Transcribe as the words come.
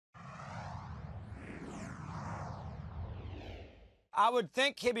I would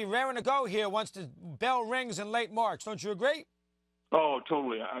think he'd be raring to go here once the bell rings in late March. Don't you agree? Oh,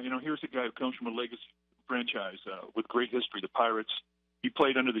 totally. Here's a guy who comes from a legacy franchise with great history, the Pirates. He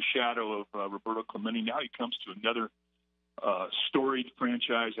played under the shadow of Roberto Clemente. Now he comes to another storied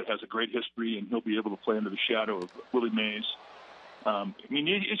franchise that has a great history, and he'll be able to play under the shadow of Willie Mays.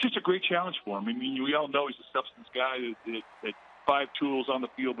 It's just a great challenge for him. We all know he's a substance guy that 5 tools on the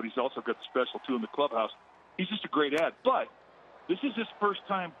field, but he's also got the special 2 in the clubhouse. He's just a great ad. But this is his first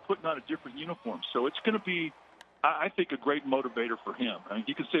time putting on a different uniform, so it's going to be, I think, a great motivator for him.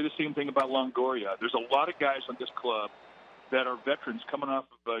 You can say the same thing about Longoria. There's a lot of guys on this club that are veterans coming off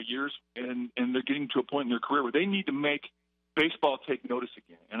of years, and they're getting to a point in their career where they need to make baseball take notice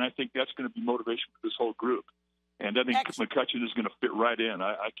again. And I think that's going to be motivation for this whole group. And I think McCutchen is going to fit right in.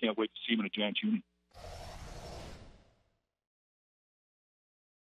 I can't wait to see him in a Giants uni.